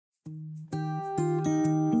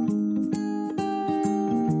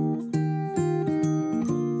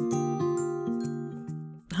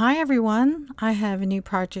Hi everyone, I have a new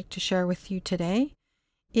project to share with you today.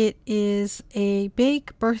 It is a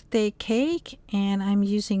big birthday cake and I'm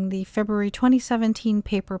using the February 2017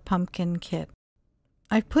 paper pumpkin kit.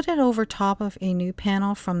 I've put it over top of a new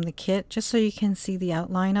panel from the kit just so you can see the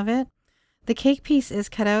outline of it. The cake piece is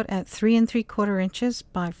cut out at 3 3/4 inches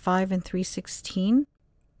by 5 3/16.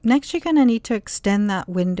 Next you're going to need to extend that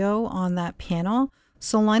window on that panel,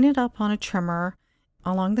 so line it up on a trimmer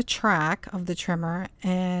along the track of the trimmer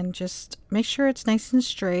and just make sure it's nice and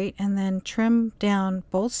straight, and then trim down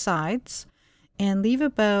both sides and leave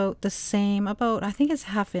about the same, I think it's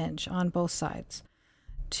 1/2 inch on both sides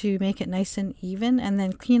to make it nice and even, and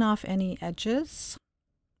then clean off any edges.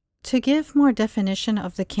 To give more definition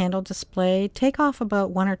of the candle display, take off about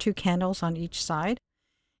 1 or 2 candles on each side.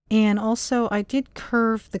 And also I did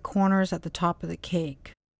curve the corners at the top of the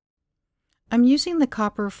cake. I'm using the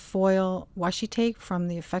copper foil washi tape from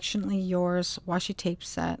the Affectionately Yours washi tape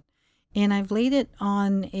set, and I've laid it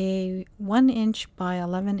on a 1 inch by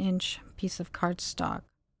 11 inch piece of cardstock.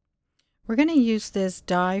 We're going to use this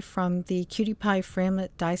die from the Cutie Pie Framelit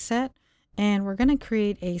die set, and we're going to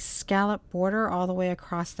create a scallop border all the way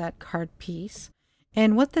across that card piece.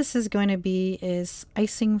 And what this is going to be is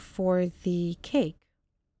icing for the cake.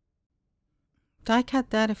 Die cut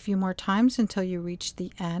that a few more times until you reach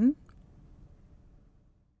the end.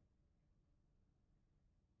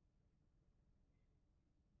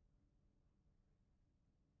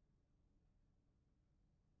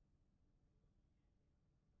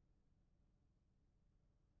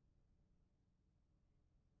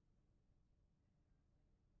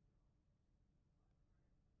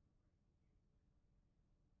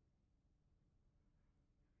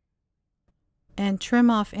 And trim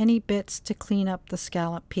off any bits to clean up the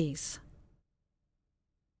scallop piece.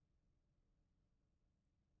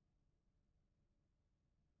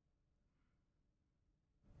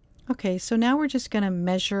 Okay, so now we're just going to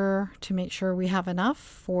measure to make sure we have enough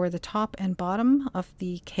for the top and bottom of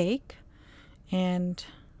the cake. And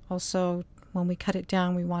also when we cut it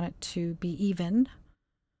down, we want it to be even.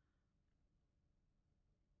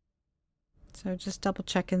 So just double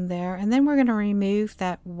check in there. And then we're going to remove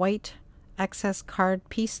that white excess card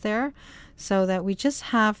piece there so that we just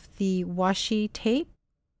have the washi tape.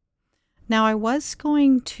 Now I was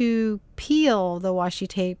going to peel the washi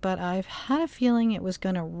tape, but I've had a feeling it was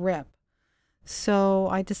going to rip. So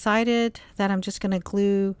I decided that I'm just going to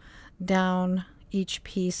glue down each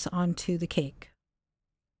piece onto the cake.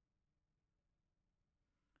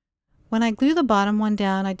 When I glue the bottom one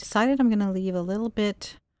down, I decided I'm going to leave a little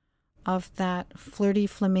bit of that flirty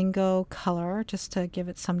flamingo color just to give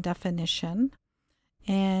it some definition,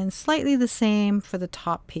 and slightly the same for the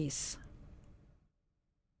top piece.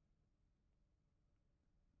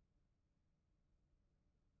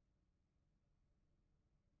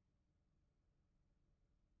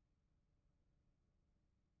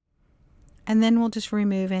 And then we'll just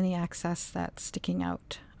remove any excess that's sticking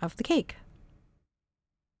out of the cake.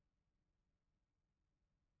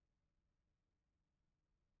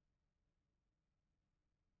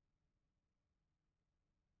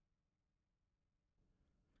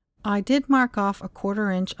 I did mark off a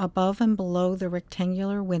 1/4 inch above and below the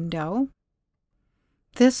rectangular window.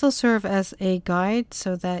 This will serve as a guide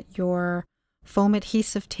so that your foam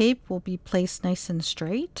adhesive tape will be placed nice and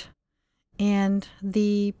straight. And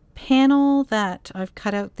the panel that I've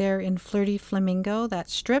cut out there in Flirty Flamingo,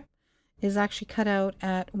 that strip, is actually cut out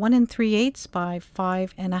at 1 3/8 by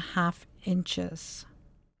 5 1/2 inches.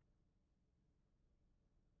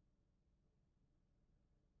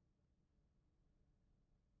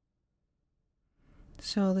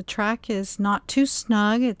 So the track is not too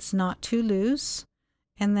snug, it's not too loose.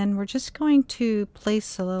 And then we're just going to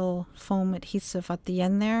place a little foam adhesive at the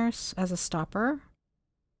end there as a stopper.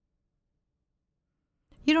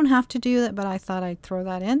 You don't have to do that, but I thought I'd throw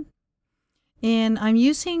that in. And I'm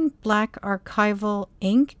using black archival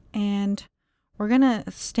ink, and we're going to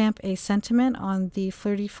stamp a sentiment on the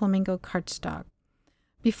Flirty Flamingo cardstock.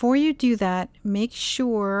 Before you do that, make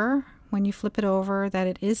sure when you flip it over that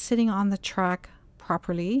it is sitting on the track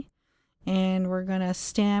properly. And we're going to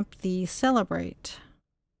stamp the Celebrate.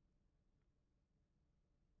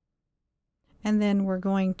 And then we're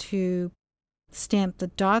going to stamp the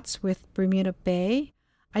dots with Bermuda Bay.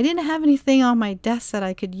 I didn't have anything on my desk that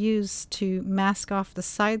I could use to mask off the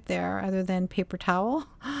side there other than paper towel.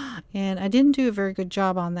 And I didn't do a very good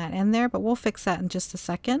job on that end there, but we'll fix that in just a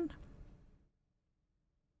second.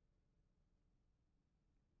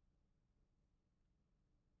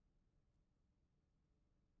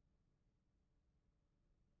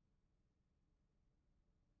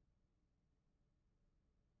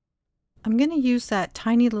 I'm going to use that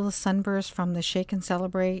tiny little sunburst from the Shake and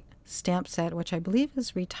Celebrate stamp set, which I believe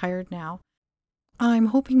is retired now. I'm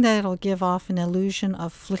hoping that it'll give off an illusion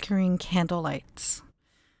of flickering candle lights.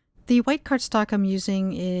 The white cardstock I'm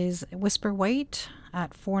using is Whisper White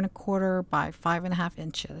at 4 1/4 by 5.5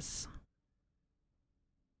 inches.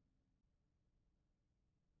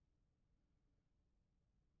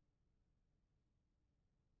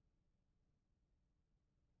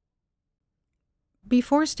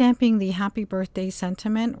 Before stamping the happy birthday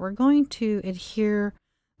sentiment, we're going to adhere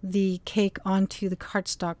the cake onto the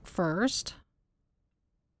cardstock first.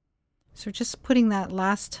 So just putting that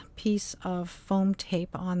last piece of foam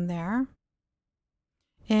tape on there.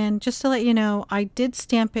 And just to let you know, I did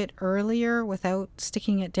stamp it earlier without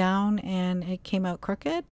sticking it down and it came out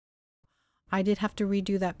crooked. I did have to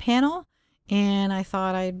redo that panel, and I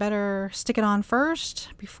thought I'd better stick it on first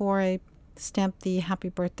before I stamp the happy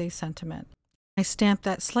birthday sentiment. I stamped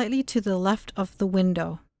that slightly to the left of the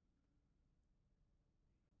window.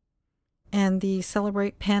 And the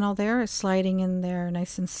Celebrate panel there is sliding in there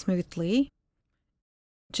nice and smoothly.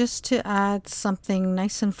 Just to add something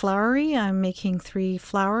nice and flowery, I'm making 3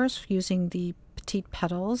 flowers using the Petite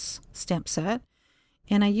Petals stamp set.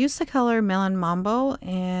 And I used the color Melon Mambo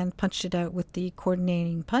and punched it out with the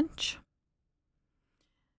coordinating punch.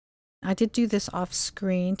 I did do this off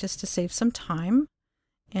screen just to save some time.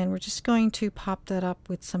 And we're just going to pop that up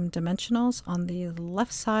with some dimensionals on the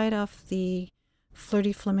left side of the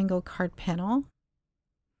Flirty Flamingo card panel.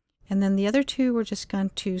 And then the other 2, we're just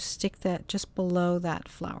going to stick that just below that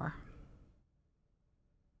flower.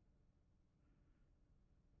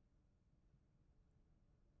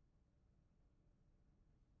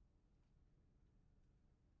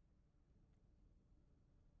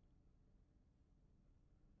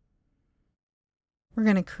 We're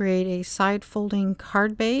going to create a side folding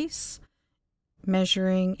card base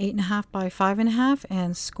measuring 8.5 by 5.5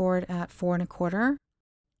 and scored at 4 1/4.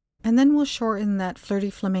 And then we'll shorten that Flirty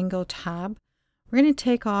Flamingo tab. We're going to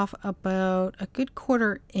take off about a good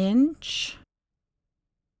 1/4 inch,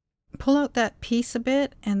 pull out that piece a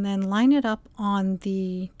bit, and then line it up on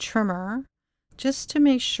the trimmer just to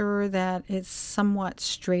make sure that it's somewhat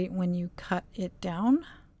straight when you cut it down.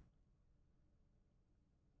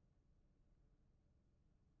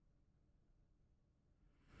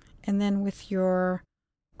 And then with your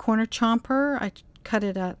corner chomper, I cut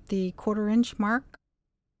it at the 1/4 inch mark.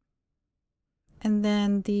 And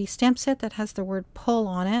then the stamp set that has the word pull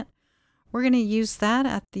on it, we're going to use that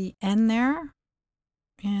at the end there.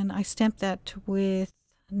 And I stamped that with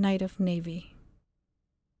Night of Navy.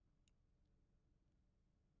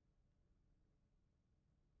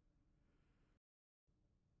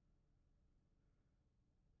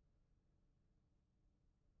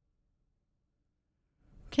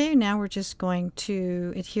 Okay, now we're just going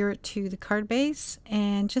to adhere it to the card base.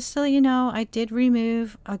 And just so you know, I did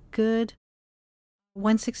remove a good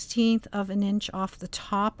 1/16 of an inch off the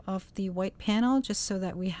top of the white panel, just so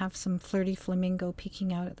that we have some Flirty Flamingo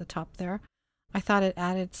peeking out at the top there. I thought it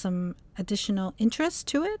added some additional interest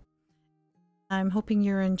to it. I'm hoping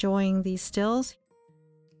you're enjoying these stills.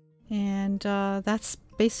 And that's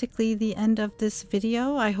basically the end of this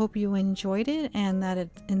video. I hope you enjoyed it and that it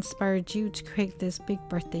inspired you to create this big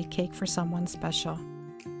birthday cake for someone special.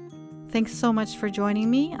 Thanks so much for joining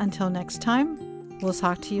me. Until next time, we'll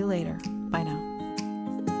talk to you later. Bye now.